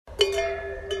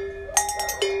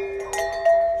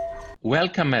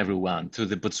Welcome everyone to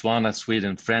the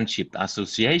Botswana-Sweden Friendship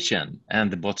Association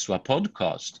and the Botswana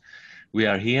podcast. We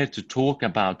are here to talk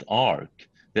about ARC,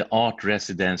 the Art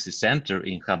Residency Center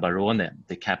in Gaborone,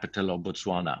 the capital of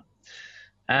Botswana.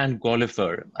 Anne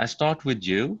Gollifer, I start with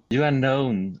you. You are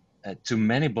known to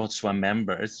many Botswana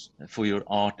members for your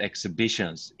art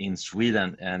exhibitions in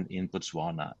Sweden and in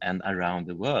Botswana and around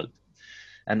the world.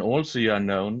 And also you are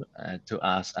known to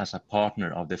us as a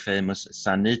partner of the famous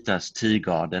Sanita's Tea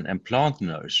Garden and Plant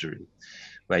Nursery,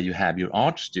 where you have your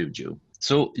art studio.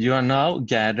 So you are now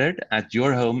gathered at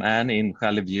your home, Anne, in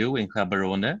Skellefteå in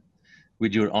Gaborone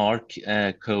with your art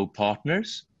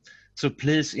co-partners. So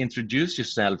please introduce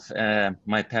yourself,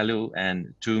 Maipelo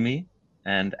and Tumi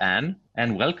and Anne,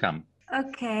 and welcome.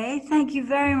 Okay, thank you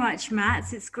very much,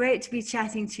 Matt. It's great to be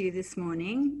chatting to you this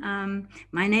morning.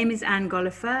 My name is Anne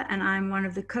Gollifer, and I'm one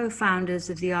of the co-founders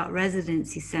of the Art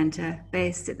Residency Center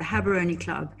based at the Gaborone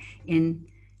Club in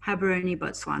Gaborone,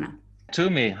 Botswana.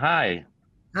 Tumi, hi.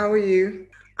 How are you?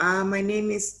 My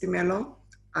name is Tumelo.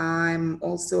 I'm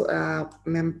also a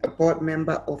board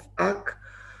member of ARC.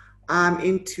 I'm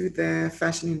into the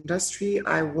fashion industry.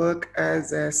 I work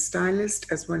as a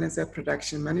stylist as well as a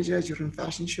production manager during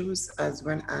fashion shows as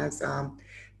well as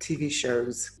TV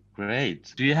shows.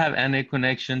 Great. Do you have any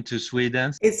connection to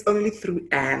Sweden? It's only through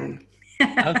Anne.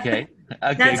 Okay.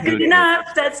 That's good enough.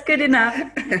 That's good enough.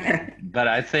 But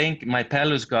I think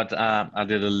Maipelo's got a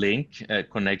little link,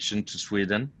 connection to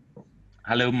Sweden.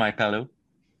 Hello, Maipelo.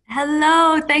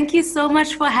 Hello, thank you so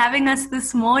much for having us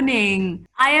this morning.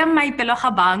 I am Maipelo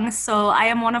Habang, so I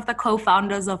am one of the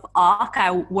co-founders of ARC.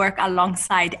 I work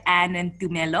alongside Anne and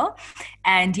Tumelo.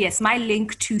 And yes, my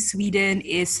link to Sweden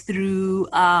is through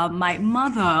my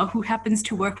mother, who happens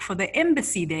to work for the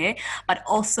embassy there, but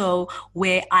also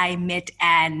where I met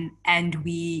Anne and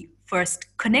we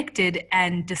first connected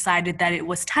and decided that it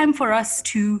was time for us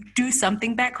to do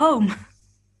something back home.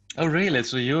 Oh, really?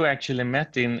 So you actually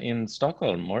met in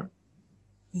Stockholm, or?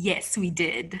 Yes, we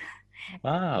did.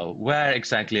 Wow. Where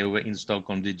exactly in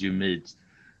Stockholm did you meet?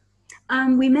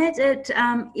 We met at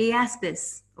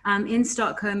IASPIS in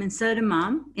Stockholm in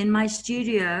Södermalm in my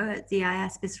studio at the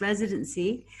IASPIS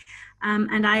residency.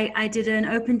 And I did an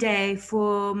open day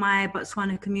for my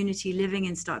Botswana community living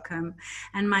in Stockholm.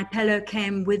 And Maipelo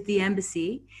came with the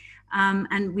embassy.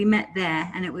 And we met there,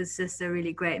 and it was just a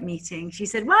really great meeting. She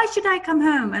said, "Why should I come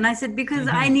home?" And I said, "Because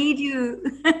I need you."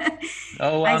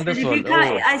 Oh, wonderful!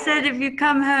 I said, if you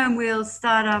come home, we'll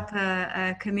start up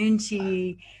a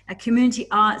community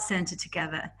art center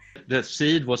together. The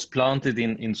seed was planted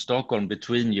in Stockholm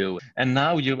between you, and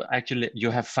now you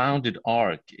have founded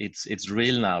ARC. It's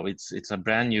real now. It's a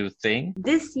brand new thing.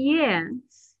 This year,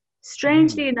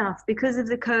 strangely enough, because of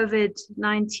the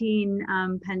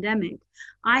COVID-19 pandemic,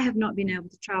 I have not been able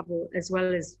to travel as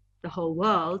well as the whole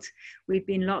world. We've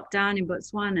been locked down in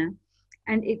Botswana,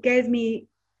 and it gave me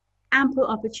ample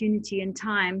opportunity and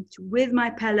time to, with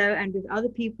Maipelo and with other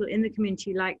people in the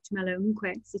community like Tumelo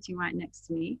Mkwe sitting right next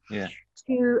to me,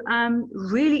 to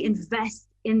really invest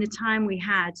in the time we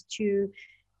had to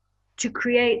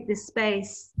create this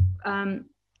space.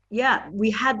 We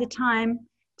had the time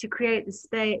to create the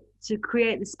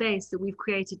space that we've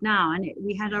created now, and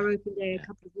we had our open day a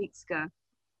couple of weeks ago.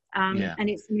 And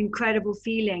it's an incredible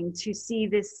feeling to see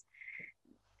this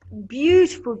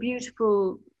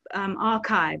beautiful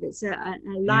archive. It's a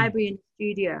library and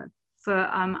studio for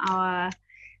our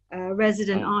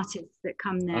resident artists that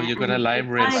come there. Oh, you've got a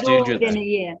library and studio within a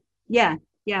year.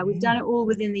 We've done it all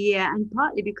within the year, and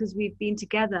partly because we've been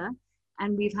together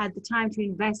and we've had the time to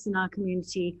invest in our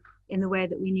community in the way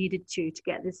that we needed to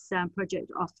get this project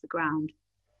off the ground.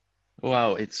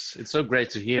 Wow, it's so great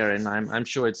to hear, and I'm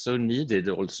sure it's so needed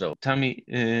also. Tammy,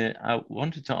 I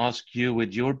wanted to ask you,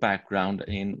 with your background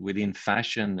within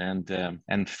fashion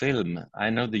and film,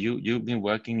 I know that you've been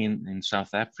working in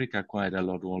South Africa quite a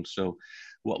lot also.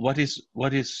 What is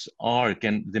ARC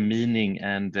and the meaning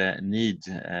and need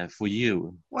for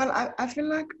you? Well, I feel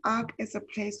like ARC is a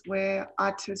place where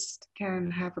artists can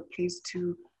have a place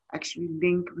to actually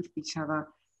link with each other,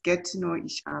 get to know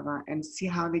each other, and see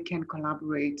how they can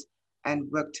collaborate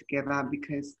and work together,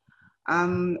 because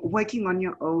working on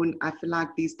your own, I feel like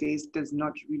these days does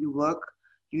not really work.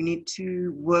 You need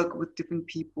to work with different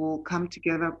people, come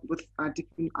together with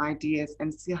different ideas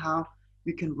and see how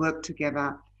we can work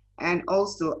together. And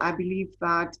also, I believe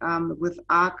that with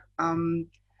ARC,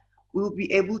 we'll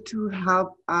be able to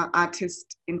help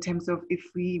artists in terms of if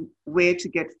we were to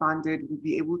get funded, we'll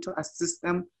be able to assist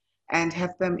them and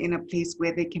have them in a place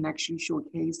where they can actually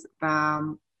showcase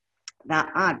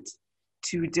their art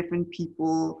to different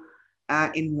people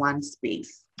in one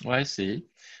space. Oh, I see.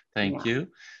 Thank you.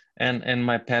 And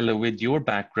my Pelle, with your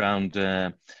background,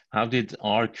 how did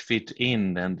ARC fit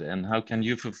in, and how can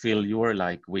you fulfill your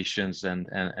like visions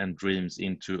and dreams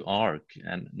into ARC,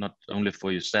 and not only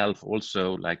for yourself,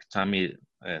 also like Tammy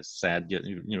said,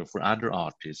 you know, for other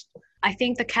artists? I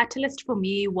think the catalyst for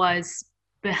me was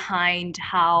behind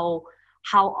how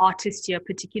artists here,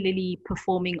 particularly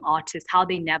performing artists, how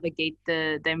they navigate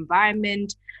the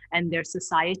environment and their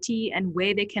society, and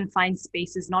where they can find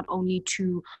spaces not only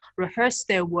to rehearse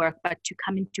their work, but to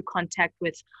come into contact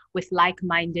with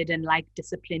like-minded and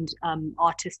like-disciplined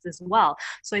artists as well.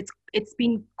 So it's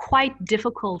been quite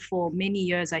difficult for many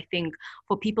years, I think,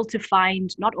 for people to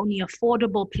find not only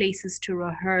affordable places to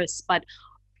rehearse, but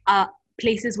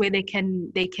places where they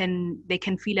can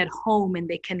feel at home, and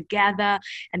they can gather,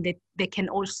 and they can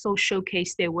also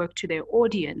showcase their work to their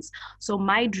audience. So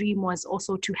my dream was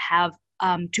also to have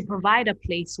to provide a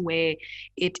place where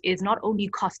it is not only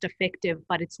cost effective,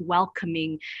 but it's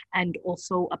welcoming, and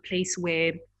also a place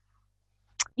where,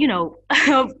 you know,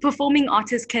 performing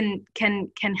artists can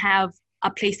have a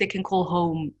place they can call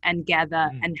home and gather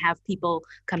and have people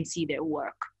come see their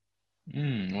work.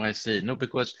 I see. No,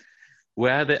 because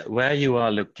where you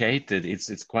are located,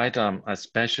 it's quite a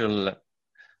special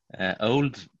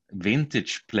old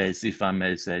vintage place, if I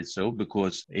may say so,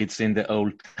 because it's in the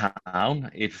old town.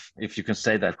 If you can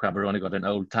say that Gaborone got an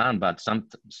old town, but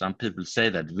some people say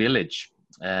that village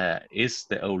is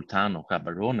the old town of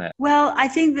Gaborone. Well, I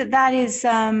think that is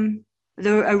a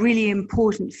really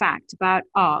important fact about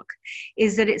ARC,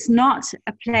 is that it's not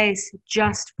a place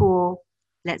just for,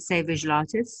 let's say, visual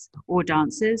artists or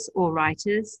dancers or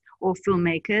writers or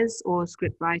filmmakers or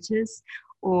script writers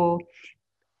or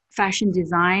fashion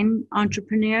design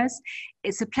entrepreneurs.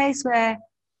 It's a place where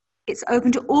it's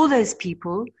open to all those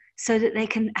people so that they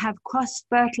can have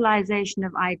cross-fertilization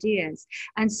of ideas.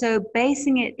 And so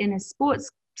basing it in a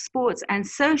sports and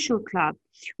social club,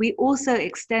 we also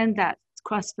extend that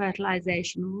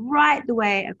cross-fertilization right the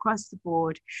way across the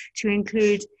board to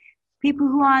include people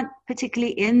who aren't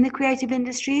particularly in the creative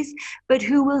industries, but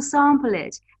who will sample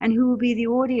it and who will be the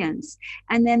audience.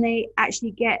 And then they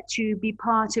actually get to be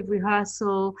part of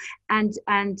rehearsal and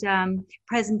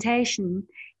presentation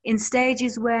in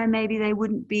stages where maybe they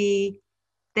would, you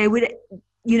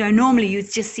know, normally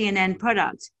you'd just see an end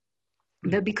product.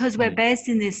 But because we're based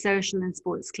in this social and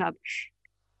sports club,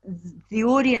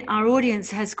 our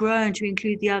audience has grown to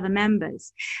include the other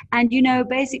members. And, you know,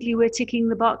 basically we're ticking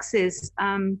the boxes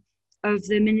of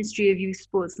the Ministry of Youth,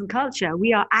 Sports and Culture.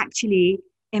 We are actually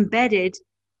embedded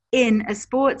in a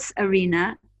sports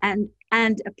arena and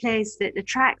a place that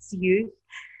attracts youth,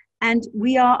 and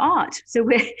we are art. So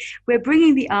we're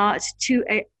bringing the art to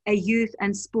a youth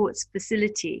and sports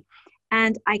facility.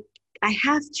 And I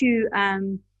have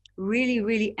to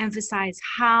really emphasize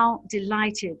how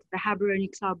delighted the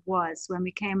Gaborone Club was when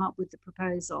we came up with the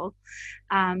proposal.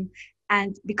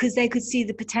 And because they could see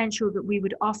the potential that we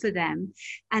would offer them.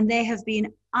 And they have been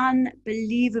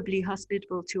unbelievably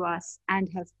hospitable to us and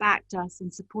have backed us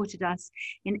and supported us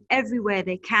in every way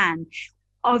they can.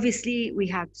 Obviously, we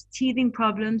have teething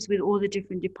problems with all the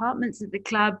different departments of the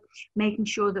club, making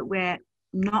sure that we're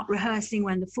not rehearsing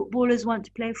when the footballers want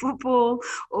to play football,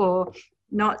 or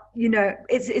not, you know,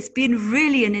 it's been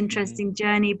really an interesting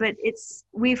journey, but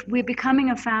we're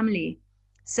becoming a family.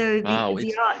 So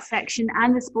the art section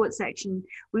and the sports section,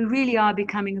 we really are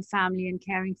becoming a family and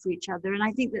caring for each other. And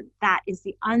I think that is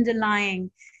the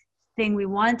underlying thing we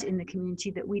want in the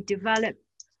community, that we develop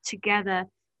together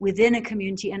within a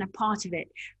community and a part of it.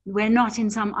 We're not in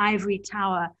some ivory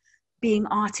tower being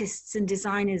artists and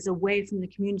designers away from the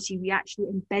community. We actually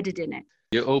embedded in it.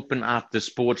 You open up the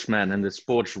sportsmen and the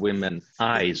sportswomen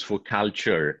eyes for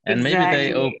culture, and exactly.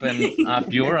 Maybe they open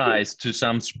up your eyes to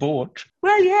some sport.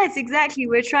 Well, yes, exactly.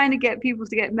 We're trying to get people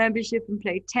to get membership and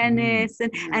play tennis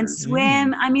and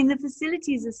swim. I mean, the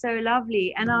facilities are so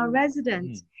lovely, and our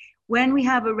residents, when we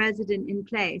have a resident in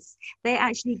place, they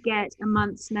actually get a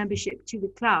month's membership to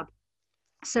the club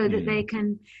so that they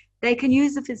can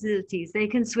use the facilities, they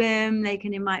can swim, they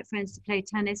can invite friends to play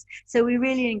tennis. So we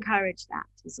really encourage that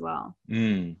as well.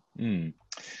 You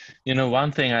know,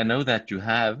 one thing I know that you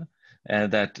have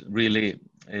that really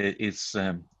is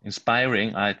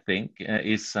inspiring, I think,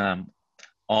 is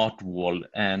art wall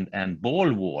and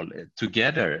ball wall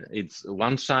together. It's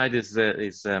one side is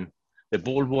the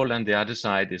ball wall and the other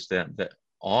side is the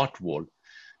art wall.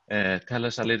 Tell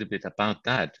us a little bit about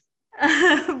that.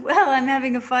 Well, I'm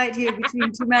having a fight here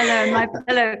between Tumelo and my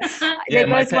Pelle. They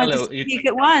both want to speak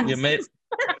at once.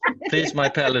 Please, my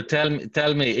Pelle,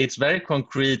 tell me. It's very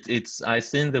concrete. I've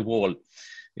seen the wall.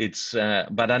 It's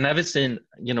but I never seen,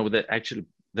 you know, the actual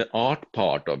the art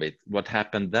part of it, what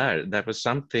happened there? There was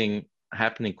something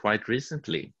happening quite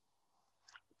recently.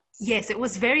 Yes, it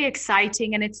was very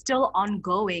exciting and it's still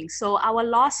ongoing. So our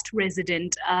last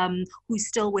resident, who's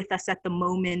still with us at the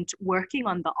moment working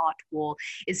on the art wall,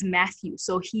 is Matthew.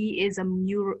 So he is a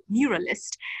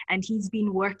muralist, and he's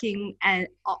been working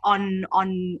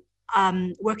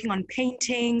working on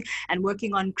painting and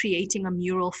working on creating a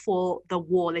mural for the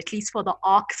wall, at least for the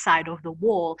arc side of the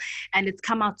wall. And it's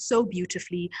come out so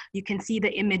beautifully. You can see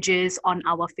the images on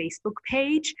our Facebook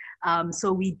page.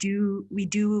 So we do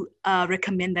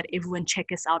recommend that everyone check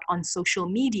us out on social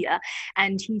media.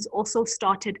 And he's also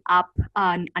started up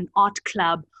an art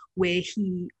club where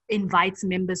he invites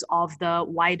members of the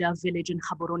wider village and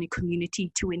Gaborone community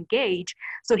to engage,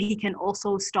 so he can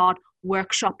also start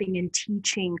workshopping and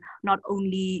teaching not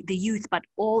only the youth but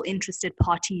all interested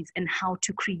parties in how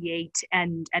to create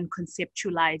and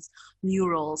conceptualize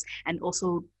murals, and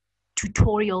also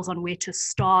tutorials on where to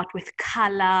start with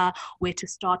color, where to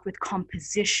start with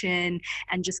composition,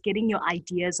 and just getting your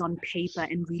ideas on paper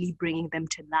and really bringing them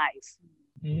to life.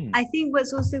 I think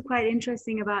what's also quite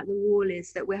interesting about the wall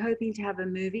is that we're hoping to have a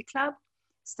movie club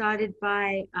started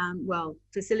by,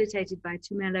 facilitated by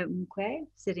Tumelo Mkwe,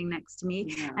 sitting next to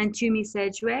me, and Tumi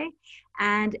Sejwe,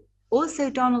 and also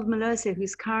Donald Meloso,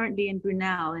 who's currently in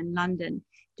Brunel in London,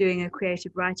 doing a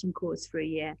creative writing course for a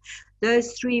year.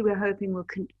 Those three we're hoping will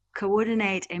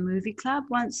coordinate a movie club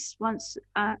once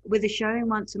with a showing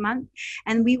once a month,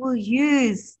 and we will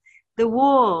use the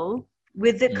wall.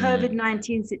 With the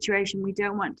COVID-19 situation, we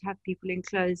don't want to have people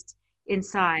enclosed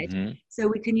inside. So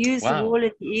we can use the wall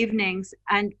in the evenings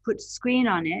and put a screen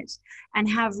on it and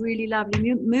have really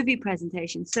lovely movie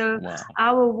presentations. So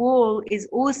our wall is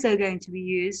also going to be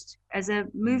used as a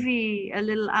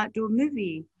little outdoor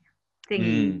movie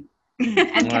thingy.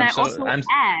 And can I also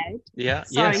add?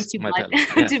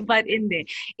 To butt in there.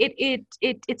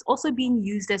 It's also being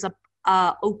used as a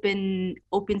open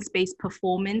space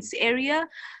performance area.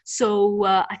 So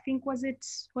I think was it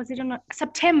in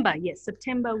September? Yes,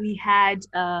 September we had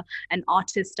an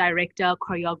artist, director,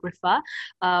 choreographer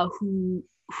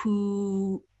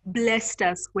who blessed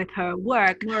us with her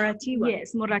work.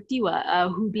 Moratiwa,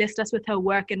 who blessed us with her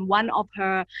work, and one of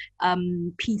her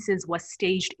pieces was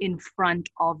staged in front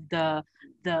of the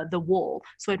wall.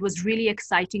 So it was really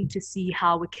exciting to see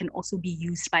how it can also be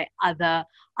used by other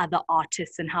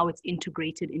artists and how it's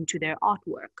integrated into their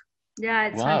artwork. Yeah,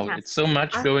 it's fantastic. It's so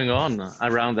much going on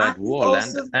around that wall.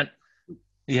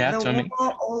 The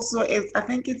wall also is, I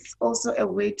think it's also a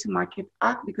way to market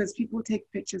art, because people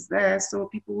take pictures there, so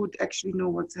people would actually know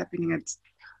what's happening at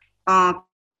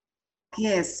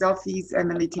selfies,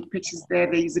 and then they take pictures there,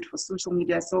 they use it for social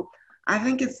media. So I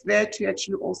think it's there to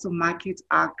actually also market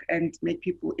art and make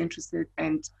people interested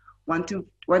and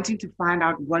wanting to find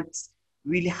out what's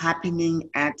really happening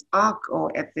at ARC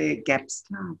or at the GAPS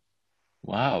Club.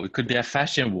 Wow, it could be a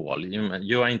fashion wall.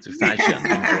 You are into fashion,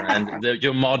 and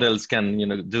your models can,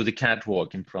 do the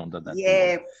catwalk in front of that.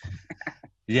 Yeah.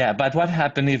 Yeah, but what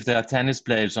happens if there are tennis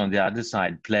players on the other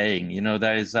side playing?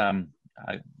 There is a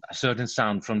certain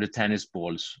sound from the tennis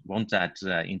balls. Won't that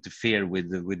interfere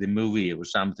with the movie or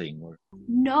something? Or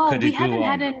no, we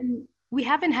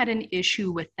haven't had an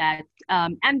issue with that,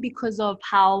 and because of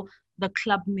how the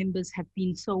club members have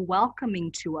been so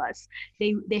welcoming to us.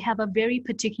 They have a very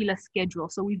particular schedule.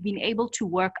 So we've been able to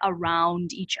work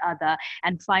around each other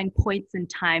and find points in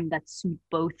time that suit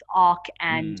both ARC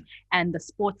and the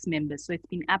sports members. So it's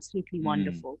been absolutely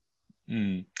wonderful.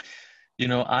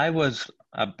 I was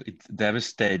a bit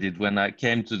devastated when I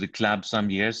came to the club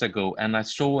some years ago, and I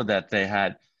saw that they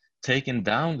had taken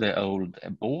down the old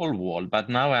ball wall, but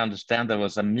now I understand there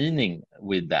was a meaning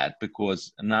with that,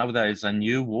 because now there is a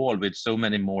new wall with so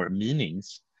many more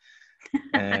meanings.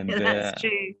 And that's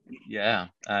true. Yeah,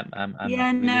 I'm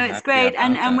really it's great,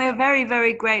 and we're very,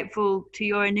 very grateful to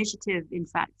your initiative, in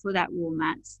fact, for that wall,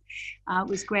 Mats. It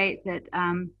was great that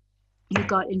you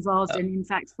got involved and in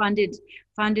fact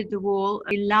funded the wall.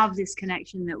 We love this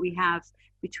connection that we have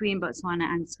between Botswana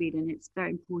and Sweden. It's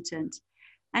very important.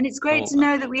 And it's great to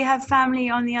know that we have family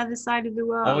on the other side of the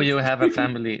world. Oh, you have a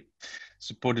family,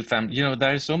 supported family.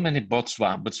 There are so many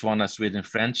Botswana-Sweden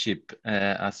Friendship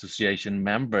Association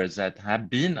members that have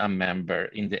been a member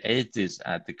in the 80s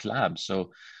at the club.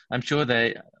 So I'm sure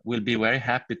they will be very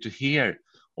happy to hear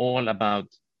all about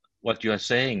what you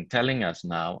are telling us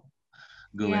now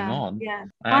going on. Yeah.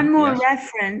 One more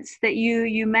reference that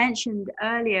you mentioned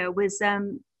earlier was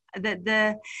that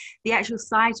the actual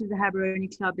site of the Gaborone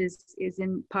Club is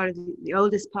in part of the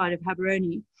oldest part of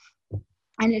Gaborone,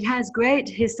 and it has great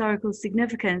historical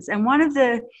significance. And one of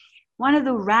one of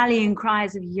the rallying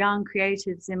cries of young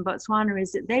creatives in Botswana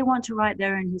is that they want to write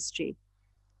their own history.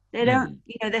 They don't,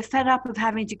 they're fed up of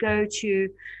having to go to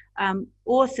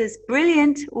authors,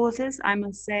 brilliant authors, I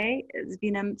must say. There's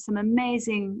been some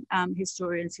amazing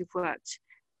historians who've worked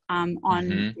on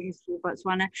the history of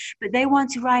Botswana, but they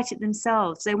want to write it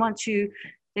themselves. They want to,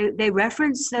 they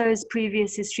reference those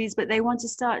previous histories, but they want to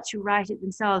start to write it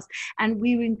themselves. And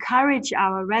we encourage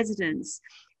our residents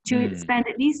to spend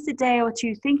at least a day or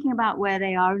two thinking about where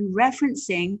they are and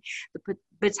referencing the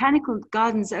Botanical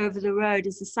Gardens over the road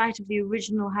is the site of the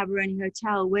original Gaborone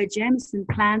Hotel where Jameson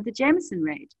planned the Jameson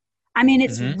raid. I mean,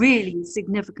 it's really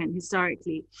significant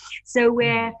historically. So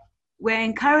we're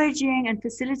encouraging and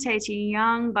facilitating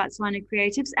young Botswana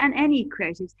creatives and any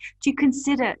creatives to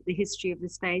consider the history of the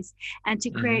space and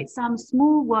to create some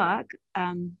small work,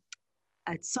 a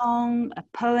song, a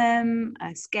poem,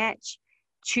 a sketch,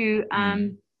 to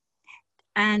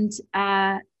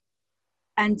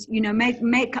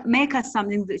make us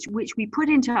something which we put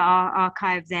into our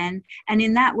archive then, and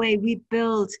in that way we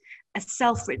build a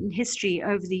self-written history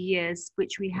over the years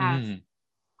which we have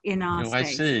in our space. I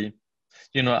see.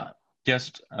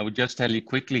 I would just tell you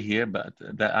quickly here, but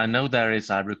I know there is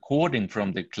a recording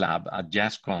from the club, a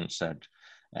jazz concert,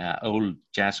 old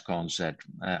jazz concert.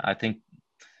 I think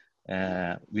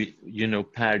Per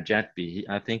Jertby,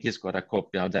 I think he's got a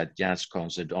copy of that jazz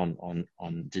concert on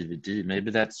DVD.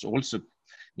 Maybe that's also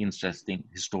interesting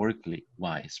historically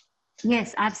wise.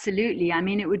 Yes, absolutely. I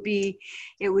mean, it would be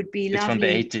lovely. It's from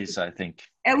the 80s, I think.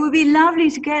 It would be lovely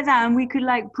to get that, and we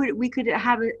could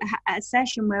have a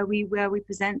session where we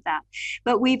present that.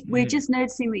 But we're just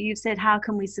noticing that you've said, how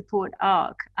can we support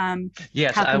ARC?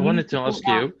 Yes, I wanted to ask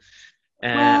you.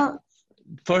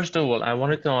 First of all, I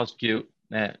wanted to ask you.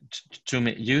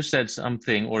 You said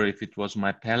something, or if it was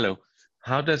my pillow,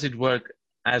 how does it work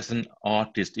as an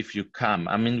artist if you come?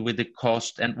 I mean, with the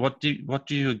cost, and what do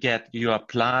you get? You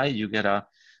apply, you get a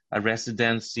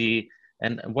residency,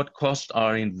 and what costs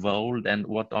are involved, and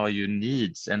what are your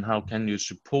needs, and how can you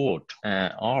support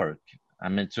ARC? I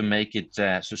mean, to make it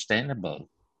sustainable.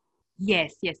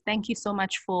 Yes. Thank you so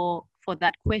much for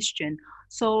that question.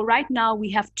 So right now we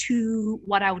have two,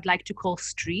 what I would like to call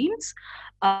streams.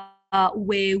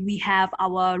 Where we have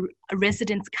our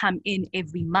residents come in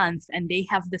every month, and they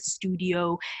have the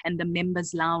studio and the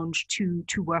members lounge to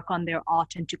work on their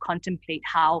art and to contemplate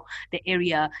how the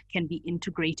area can be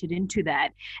integrated into that.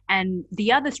 And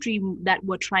the other stream that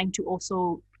we're trying to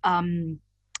also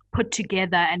put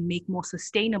together and make more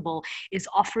sustainable is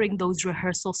offering those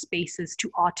rehearsal spaces to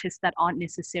artists that aren't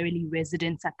necessarily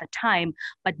residents at the time,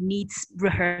 but needs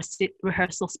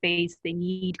rehearsal space. They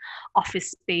need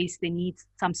office space. They need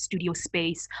some studio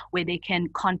space where they can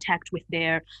contact with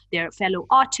their fellow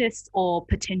artists or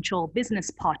potential business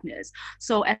partners.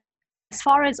 So as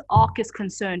far as ARC is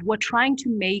concerned, we're trying to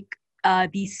make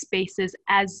these spaces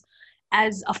as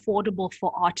affordable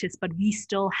for artists, but we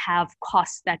still have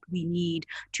costs that we need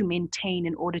to maintain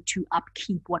in order to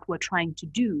upkeep what we're trying to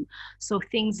do. So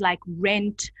things like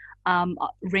rent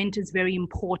is very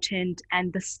important,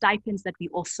 and the stipends that we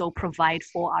also provide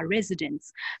for our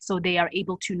residents. So they are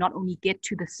able to not only get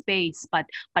to the space, but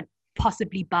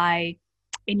possibly buy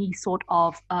any sort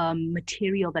of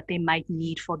material that they might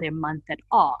need for their month at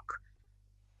ARC.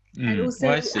 And also,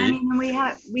 I mean, we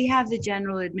have the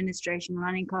general administration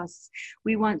running costs.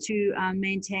 We want to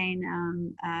maintain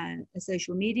a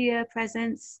social media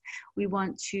presence. We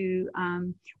want to,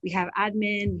 we have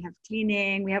admin, we have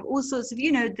cleaning, we have all sorts of,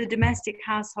 the domestic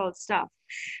household stuff.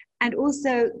 And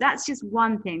also, that's just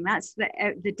one thing. That's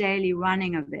the daily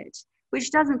running of it,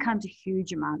 which doesn't come to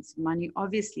huge amounts of money,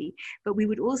 obviously. But we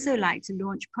would also like to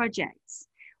launch projects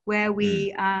where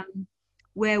we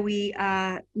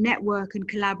network and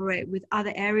collaborate with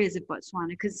other areas of Botswana,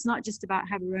 because it's not just about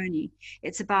Gaborone.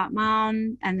 It's about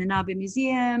Maun and the Nabe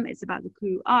Museum. It's about the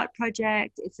Kru Art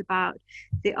Project. It's about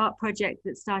the art project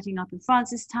that's starting up in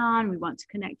Francistown. We want to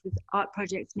connect with art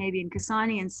projects maybe in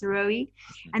Kasane and Saroe.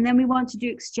 And then we want to do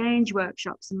exchange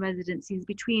workshops and residencies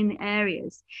between the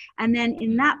areas. And then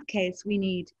in that case, we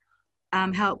need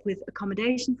help with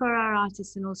accommodation for our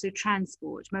artists and also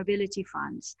transport, mobility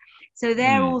funds. So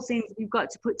they're all things we've got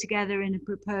to put together in a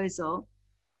proposal.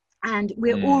 And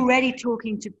we're already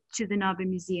talking to the Nabe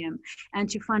Museum and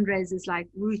to fundraisers like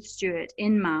Ruth Stewart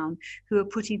in Maun, who are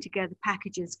putting together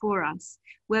packages for us,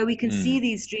 where we can see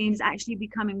these dreams actually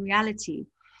becoming reality.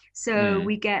 So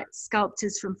we get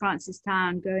sculptors from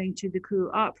Francistown going to the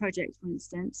Kru Art Project, for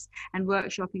instance, and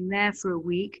workshopping there for a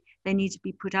week. They need to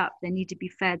be put up, they need to be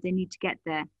fed, they need to get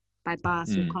there by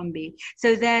bus or combi.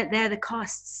 So they're the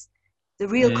costs, the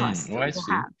real costs that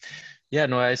we have. Yeah,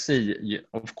 no, I see.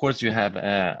 Of course, you have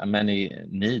many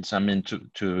needs. I mean,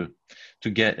 to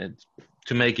get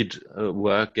to make it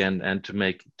work and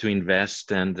to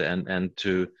invest and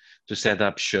to set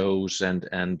up shows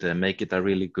and make it a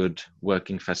really good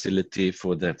working facility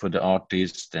for the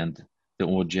artist and the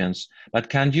audience. But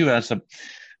can you, as a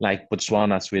like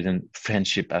Botswana Sweden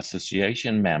Friendship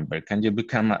Association member, can you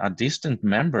become a distant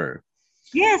member?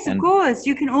 Yes, of course.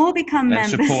 You can all become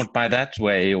and members. Support by that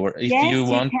way, or if yes, you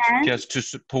want you just to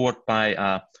support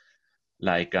by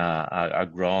like a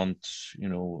grant, you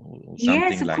know, or something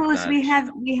yes, of like course. that.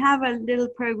 We have a little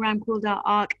program called our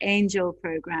Archangel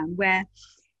program, where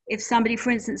if somebody,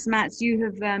 for instance, Mats, you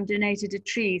have donated a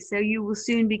tree, so you will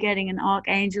soon be getting an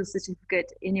Archangel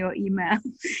certificate in your email,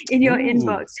 in your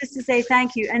inbox, just to say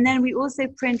thank you. And then we also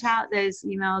print out those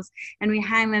emails and we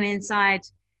hang them inside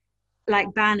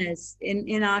like banners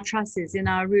in our trusses, in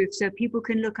our roof, so people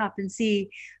can look up and see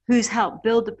who's helped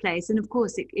build the place. And of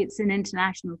course, it's an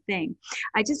international thing.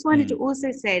 I just wanted to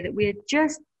also say that we had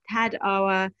just had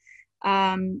our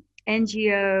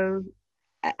NGO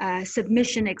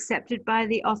submission accepted by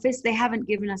the office. They haven't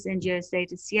given us NGO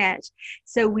status yet,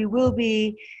 so we will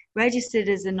be registered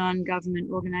as a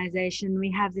non-government organization.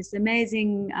 We have this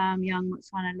amazing young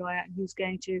Botswana lawyer who's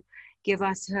going to give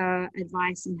us her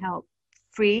advice and help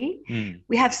free.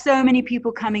 We have so many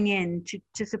people coming in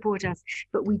to support us,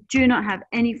 but we do not have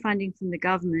any funding from the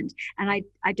government, and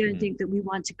I don't think that we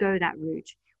want to go that route.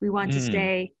 We want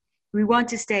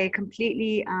to stay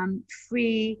completely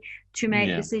free to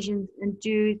make decisions and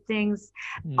do things.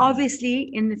 Obviously,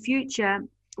 in the future,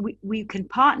 we can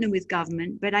partner with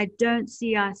government, but I don't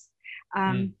see us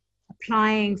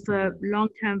applying for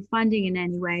long-term funding in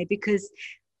any way, because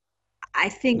I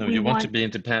think you want to be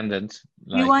independent.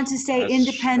 We want to stay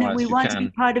independent. We want to be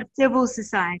part of civil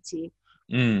society.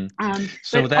 So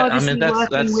but that, obviously I mean,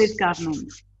 working with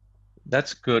government.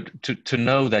 That's good to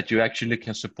know that you actually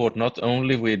can support not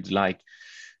only with like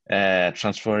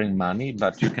transferring money,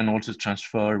 but you can also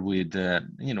transfer with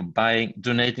you know,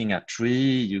 donating a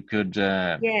tree. You could.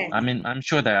 I mean, I'm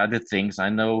sure there are other things. I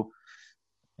know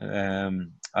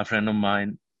a friend of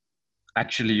mine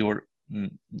actually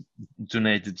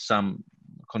donated some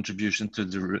contribution to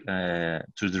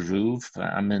the roof.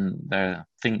 I mean, there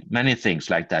are many things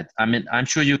like that. I mean, I'm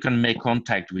sure you can make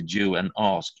contact with you and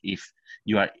ask if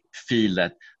you feel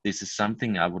that this is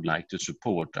something I would like to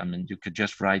support. I mean, you could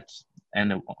just write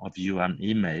any of you an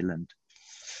email and.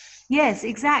 Yes,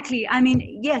 exactly. I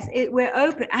mean, yes, we're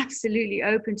open, absolutely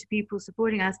open to people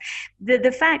supporting us.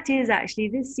 The fact is, actually,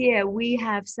 this year we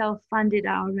have self-funded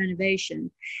our renovation.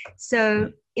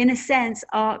 So in a sense,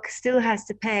 ARC still has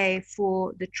to pay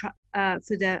for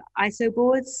the ISO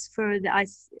boards, for the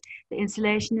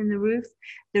insulation in the roof,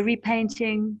 the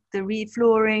repainting, the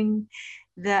reflooring,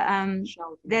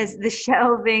 there's the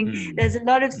shelving. There's a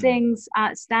lot of things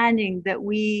outstanding that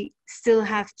we still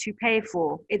have to pay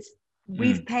for.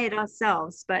 We've paid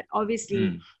ourselves, but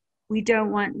obviously we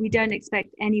don't expect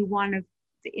any one of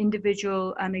the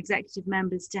individual executive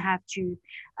members to have to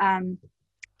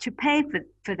pay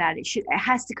for that. It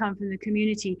has to come from the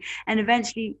community, and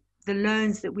eventually the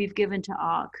loans that we've given to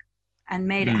ARC and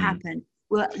made it happen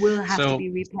will have to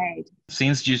be repaid.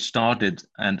 Since you started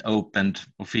and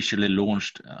officially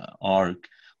launched ARC,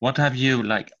 what have you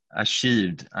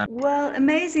achieved? Well,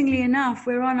 amazingly enough,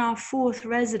 we're on our 4th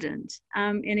resident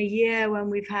in a year when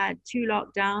we've had 2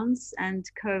 lockdowns and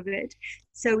COVID.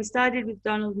 So we started with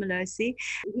Donald Malosi.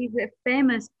 He's a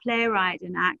famous playwright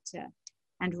and actor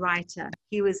and writer.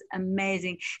 He was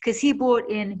amazing because he brought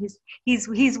in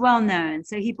he's well known.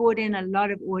 So he brought in a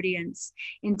lot of audience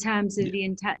in terms of the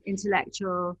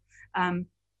intellectual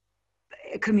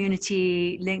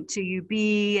community linked to UB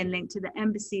and linked to the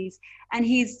embassies, and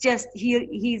he's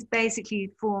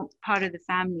basically part of the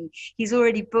family. He's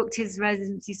already booked his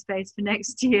residency space for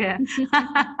next year.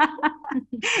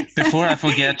 Before I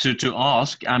forget to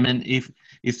ask, I mean,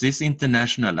 is this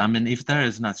international? I mean, if there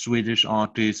is not Swedish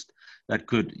artist that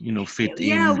could, you know, fit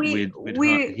in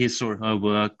with his or her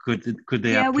work, could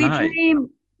they apply?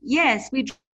 We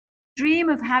dream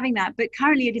of having that, but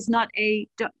currently it is not a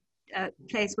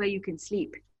place where you can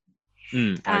sleep.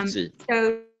 I see.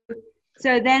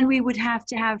 So then we would have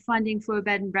to have funding for a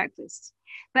bed and breakfast.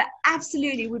 But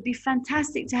absolutely, it would be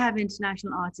fantastic to have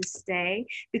international artists stay,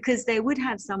 because they would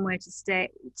have somewhere to stay,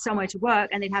 somewhere to work,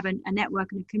 and they'd have a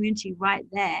network and a community right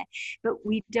there. But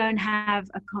we don't have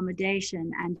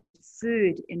accommodation and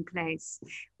food in place.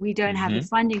 We don't have the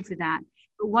funding for that.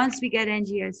 But once we get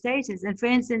NGO status, and for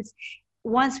instance,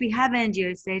 once we have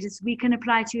NGO status, we can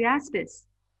apply to IASPIS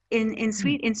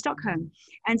in Stockholm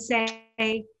and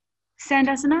say, send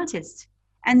us an artist.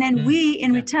 And then we,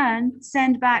 in return,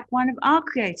 send back one of our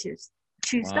creatives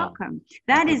to Stockholm.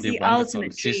 That is the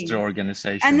ultimate sister dream.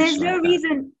 organization. And there's no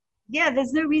reason,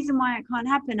 there's no reason why it can't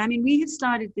happen. I mean, we have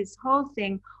started this whole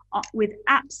thing with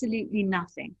absolutely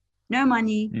nothing, no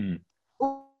money.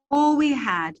 All we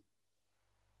had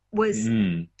was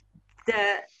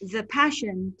the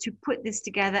passion to put this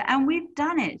together, and we've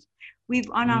done it. We've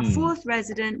on our fourth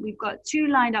resident. We've got 2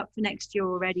 lined up for next year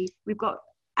already. We've got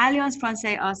Alliance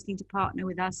Francaise asking to partner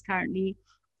with us currently.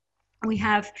 We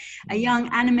have a young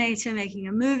animator making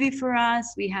a movie for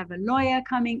us. We have a lawyer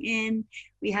coming in.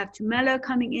 We have Tumelo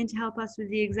coming in to help us with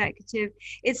the executive.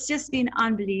 It's just been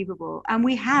unbelievable. And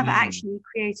we have actually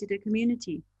created a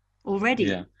community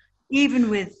already, even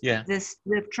with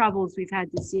the troubles we've had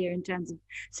this year in terms of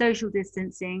social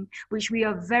distancing, which we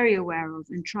are very aware of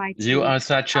and try to. You are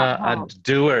such a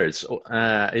doers.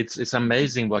 It's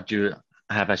amazing what you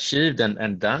have achieved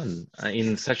and done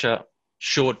in such a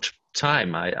short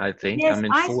time, I think. Yes, I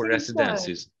mean, 4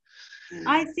 residencies. So.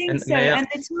 I think so. And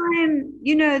the time,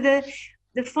 you know,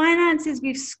 the finances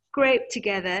we've scraped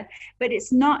together, but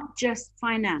it's not just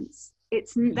finance.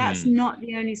 That's not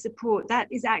the only support. That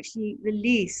is actually the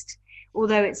least,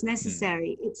 although it's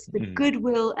necessary. It's the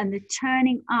goodwill and the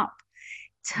turning up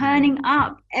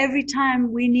every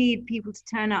time we need people to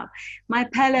turn up. My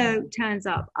Pello turns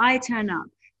up, I turn up.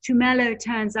 Tumelo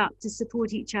turns up to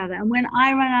support each other. And when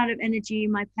I run out of energy,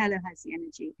 my Pello has the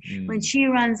energy. When she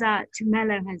runs out,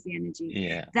 Tumelo has the energy.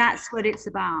 Yeah. That's what it's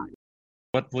about.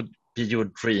 What would be your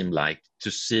dream like to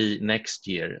see next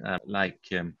year,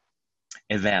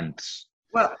 events?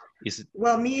 Well, is it?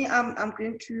 Well, me, I'm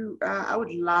going to, I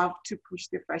would love to push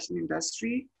the fashion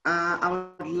industry.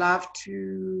 I would love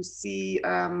to see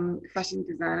fashion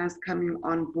designers coming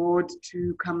on board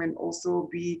to come and also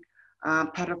be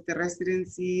part of the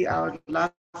residency. I would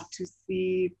love to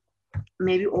see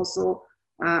maybe also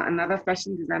another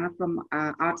fashion designer from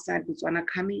outside Botswana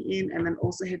coming in, and then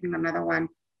also having another one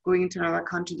going into another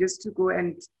country just to go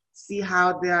and see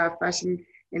how their fashion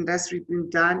industry has been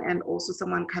done, and also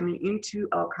someone coming into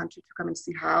our country to come and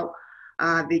see how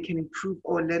they can improve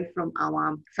or learn from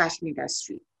our fashion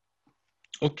industry.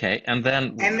 Okay, and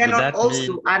then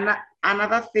also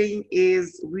another thing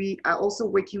is we are also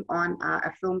working on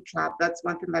a film club. That's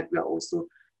one thing that we are also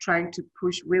trying to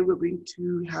push, where we're going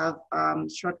to have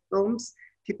short films,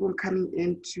 people coming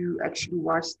in to actually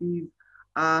watch these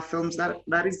films.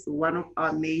 That is one of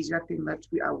our major things that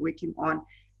we are working on,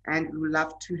 and we would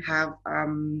love to have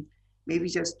maybe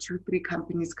just 2-3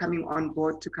 companies coming on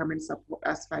board to come and support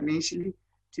us financially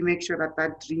to make sure that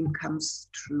that dream comes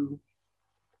true.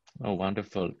 Oh,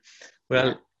 wonderful.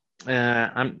 Well,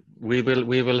 we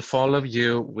will follow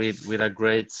you with a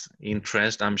great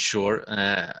interest, I'm sure,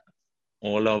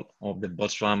 all of the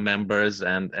Botswana members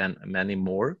and many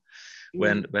more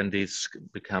when this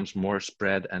becomes more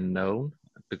spread and known,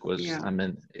 because I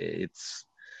mean, it's,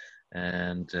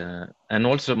 and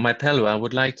also my Pello, I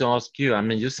would like to ask you, I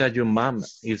mean, you said your mom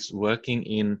is working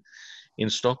in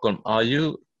Stockholm. Are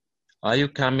you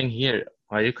coming here?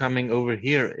 Are you coming over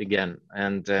here again?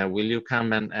 And will you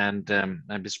come and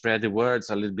maybe spread the words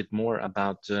a little bit more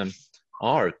about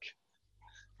ARC?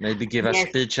 Maybe give a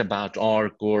speech about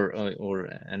ARC or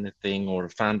anything, or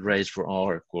fundraise for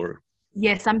ARC, or.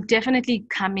 Yes, I'm definitely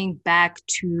coming back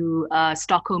to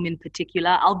Stockholm in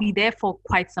particular. I'll be there for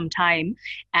quite some time,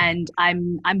 and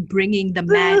I'm bringing the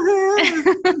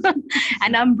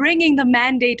I'm bringing the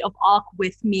mandate of ARC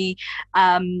with me.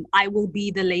 I will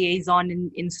be the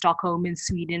liaison in Stockholm, in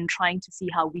Sweden, trying to see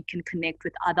how we can connect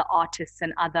with other artists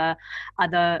and other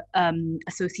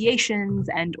associations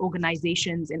and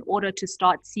organizations in order to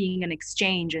start seeing an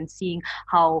exchange and seeing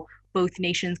how both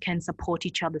nations can support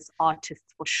each other's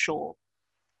artists, for sure.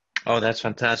 Oh, that's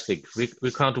fantastic.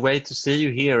 We can't wait to see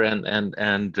you here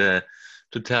and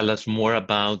to tell us more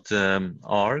about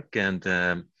ARC, and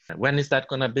when is that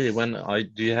going to be?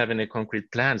 Do you have any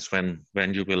concrete plans when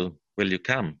will you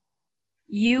come?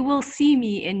 You will see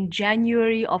me in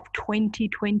January of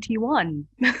 2021.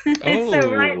 Oh,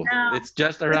 so right now. It's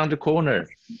just around the corner.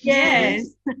 Yes.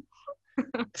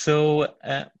 So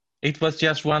it was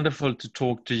just wonderful to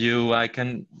talk to you. I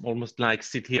can almost like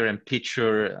sit here and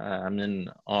picture,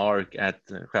 ARC at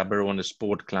Gaborone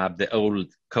Sport Club, the old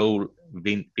coal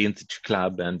vintage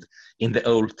club, and in the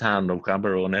old town of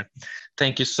Gaborone.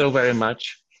 Thank you so very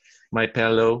much, my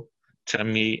Pello,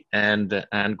 Tammy, and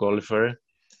Anne Golfer.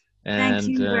 Thank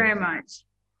you very much.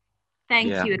 Thank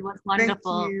you. It was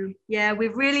wonderful. Thank you. Yeah,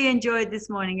 we've really enjoyed this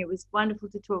morning. It was wonderful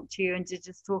to talk to you and to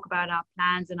just talk about our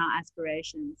plans and our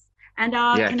aspirations and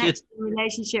our connection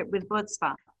relationship with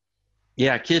Botswana.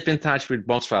 Yeah, keep in touch with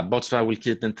Botswa. Botswa will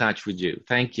keep in touch with you.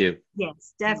 Thank you.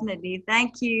 Yes, definitely.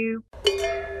 Thank you.